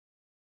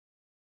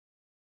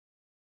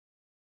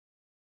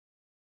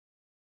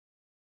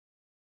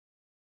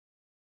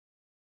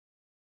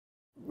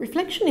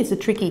Reflection is a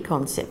tricky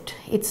concept.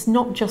 It's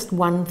not just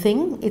one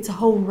thing, it's a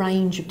whole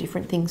range of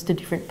different things to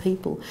different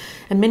people.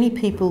 And many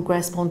people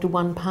grasp onto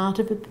one part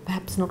of it,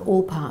 perhaps not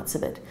all parts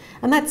of it.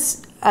 And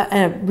that's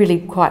really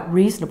quite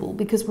reasonable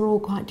because we're all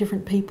quite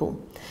different people.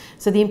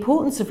 So the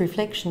importance of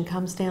reflection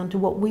comes down to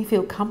what we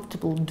feel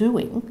comfortable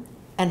doing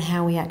and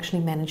how we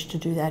actually manage to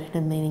do that in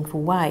a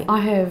meaningful way. I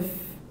have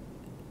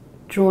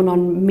drawn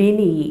on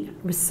many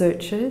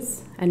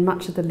researchers and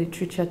much of the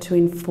literature to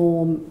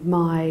inform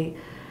my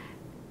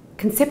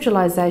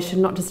conceptualisation,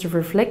 not just of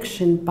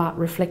reflection, but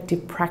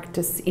reflective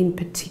practice in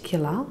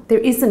particular. There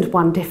isn't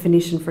one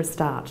definition for a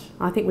start.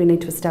 I think we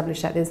need to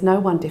establish that. There's no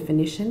one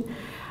definition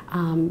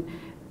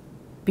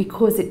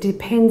because it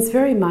depends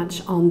very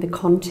much on the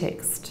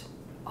context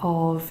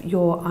of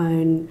your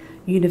own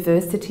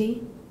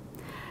university,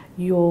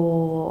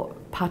 your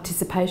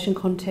participation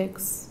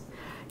context,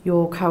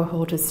 your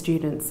cohort of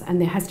students,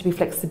 and there has to be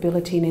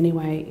flexibility in any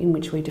way in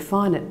which we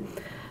define it.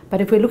 But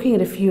if we're looking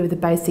at a few of the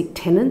basic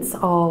tenets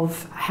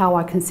of how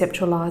I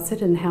conceptualise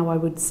it and how I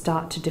would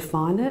start to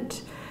define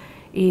it,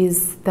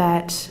 is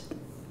that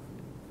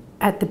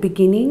at the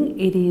beginning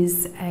it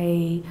is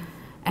an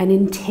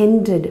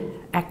intended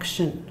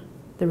action,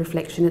 the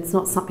reflection. It's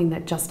not something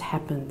that just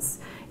happens.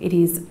 It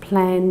is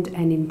planned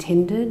and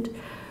intended,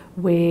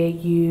 where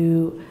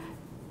you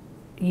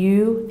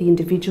the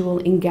individual,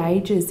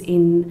 engages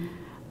in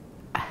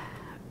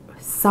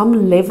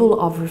some level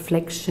of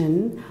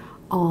reflection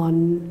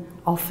on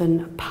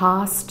often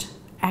past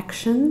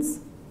actions.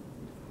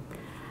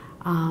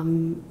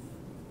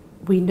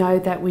 We know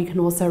that we can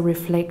also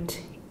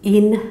reflect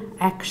in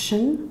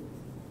action.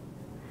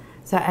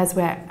 So as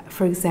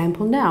for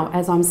example now,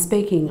 as I'm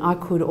speaking, I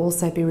could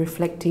also be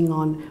reflecting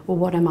on, well,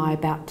 what am I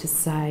about to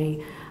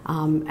say?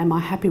 Am I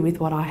happy with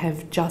what I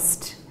have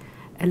just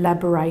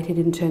elaborated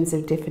in terms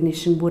of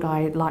definition? Would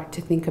I like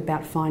to think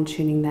about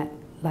fine-tuning that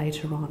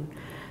later on?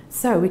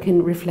 So we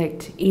can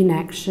reflect in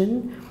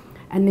action.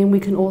 And then we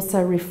can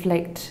also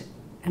reflect,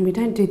 and we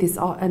don't do this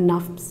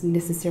enough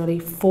necessarily,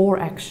 for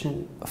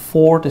action.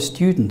 For the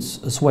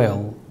students as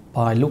well,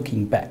 by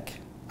looking back,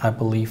 I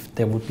believe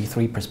there would be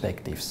three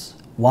perspectives.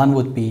 One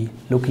would be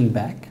looking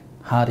back,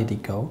 how did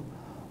it go?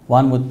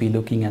 One would be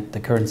looking at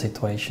the current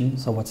situation,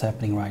 so what's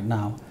happening right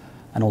now,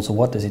 and also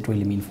what does it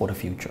really mean for the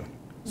future.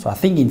 So I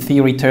think in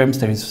theory terms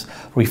there is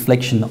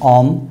reflection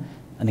on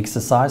an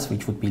exercise,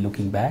 which would be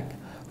looking back,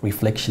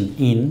 reflection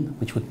in,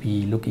 which would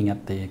be looking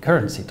at the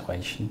current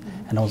situation,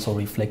 and also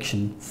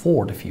reflection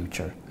for the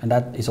future. And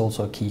that is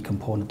also a key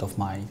component of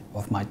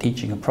my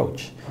teaching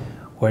approach,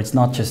 where it's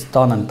not just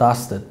done and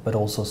dusted, but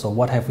also, so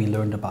what have we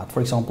learned about,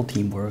 for example,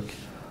 teamwork,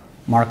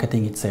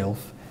 marketing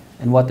itself,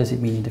 and what does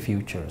it mean in the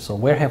future? So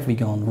where have we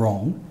gone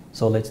wrong?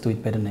 So let's do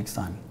it better next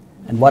time.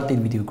 And what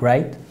did we do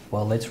great?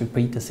 Well, let's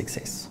repeat the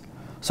success.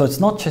 So it's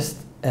not just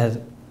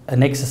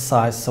an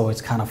exercise so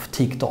it's kind of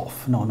ticked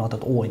off. No, not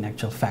at all in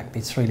actual fact.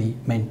 It's really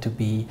meant to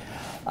be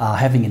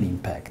having an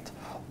impact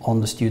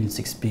on the students'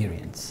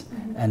 experience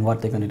and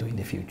what they're going to do in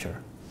the future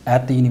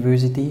at the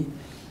university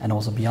and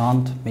also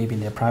beyond, maybe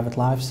in their private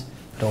lives,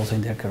 but also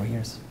in their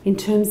careers. In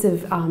terms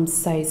of,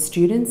 say,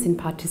 students in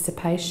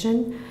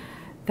participation,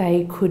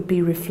 they could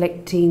be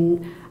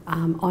reflecting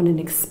on an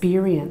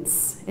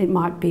experience. It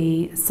might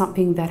be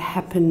something that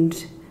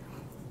happened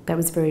that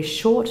was very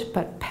short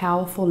but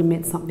powerful and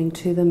meant something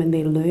to them and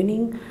they're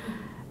learning.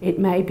 It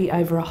may be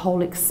over a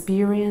whole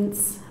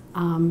experience.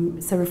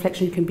 So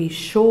reflection can be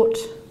short.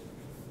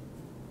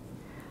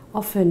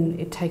 Often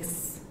it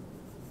takes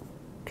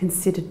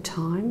considered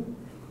time.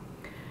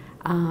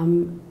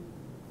 And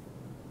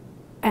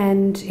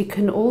it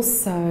can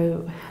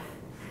also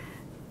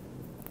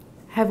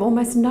have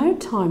almost no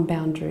time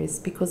boundaries,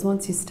 because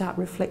once you start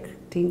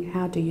reflecting,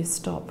 how do you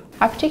stop?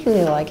 I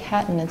particularly like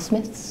Hatton and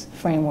Smith's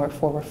framework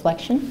for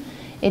reflection.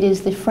 It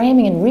is the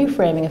framing and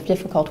reframing of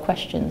difficult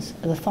questions,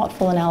 the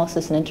thoughtful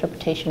analysis and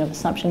interpretation of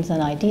assumptions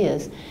and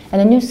ideas, and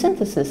a new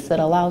synthesis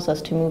that allows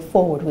us to move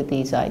forward with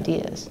these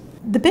ideas.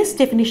 The best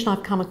definition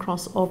I've come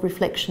across of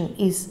reflection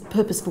is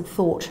purposeful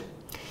thought.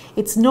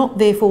 It's not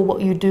therefore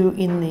what you do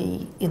in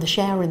the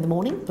shower in the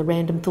morning, the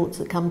random thoughts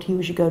that come to you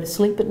as you go to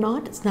sleep at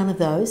night. It's none of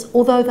those,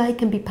 although they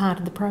can be part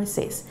of the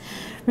process.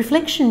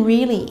 Reflection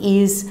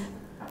really is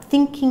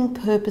thinking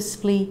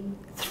purposefully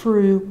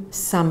through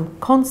some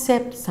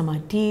concept, some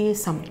idea,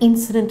 some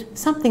incident,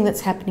 something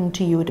that's happening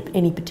to you at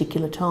any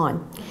particular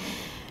time.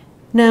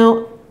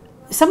 Now,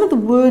 some of the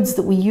words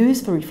that we use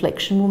for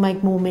reflection will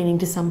make more meaning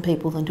to some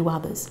people than to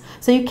others.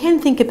 So you can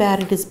think about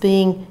it as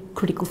being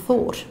critical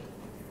thought,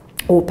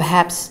 or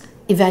perhaps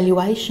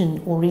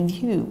evaluation or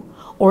review,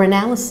 or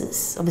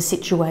analysis of a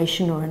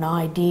situation or an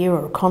idea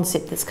or a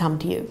concept that's come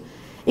to you.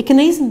 It can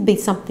even be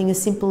something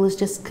as simple as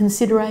just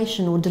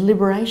consideration or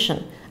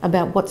deliberation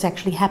about what's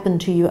actually happened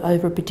to you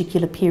over a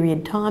particular period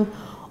of time,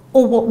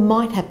 or what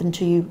might happen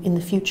to you in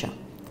the future.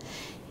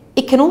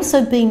 It can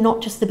also be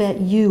not just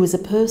about you as a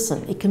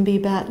person. It can be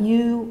about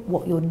you,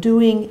 what you're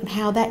doing, and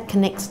how that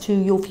connects to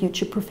your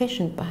future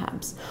profession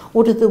perhaps,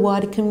 or to the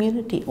wider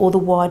community or the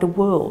wider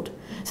world.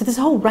 So there's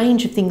a whole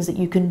range of things that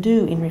you can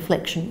do in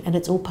reflection, and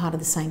it's all part of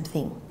the same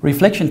thing.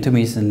 Reflection to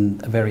me is a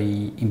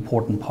very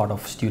important part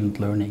of student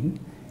learning.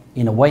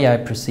 In a way, I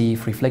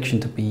perceive reflection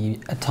to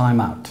be a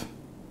time-out,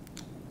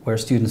 where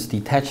students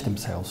detach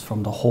themselves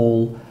from the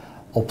whole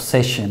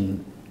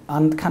obsession.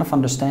 And kind of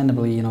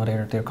understandably, you know,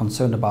 they're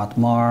concerned about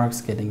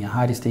marks, getting a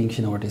high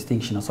distinction or a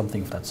distinction or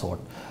something of that sort.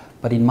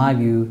 But in my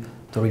view,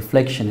 the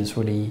reflection is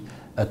really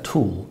a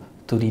tool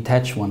to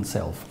detach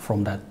oneself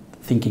from that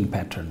thinking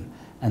pattern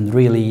and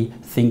really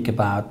think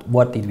about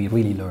what did we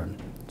really learn.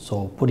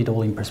 So put it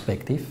all in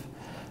perspective,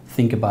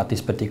 think about this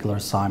particular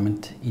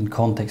assignment in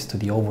context to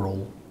the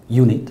overall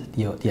unit,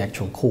 the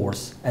actual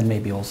course, and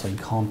maybe also in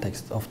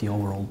context of the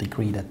overall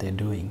degree that they're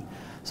doing.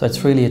 So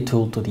it's really a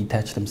tool to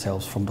detach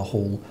themselves from the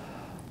whole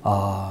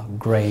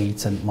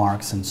grades and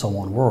marks and so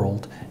on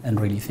world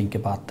and really think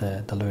about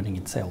the learning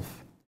itself.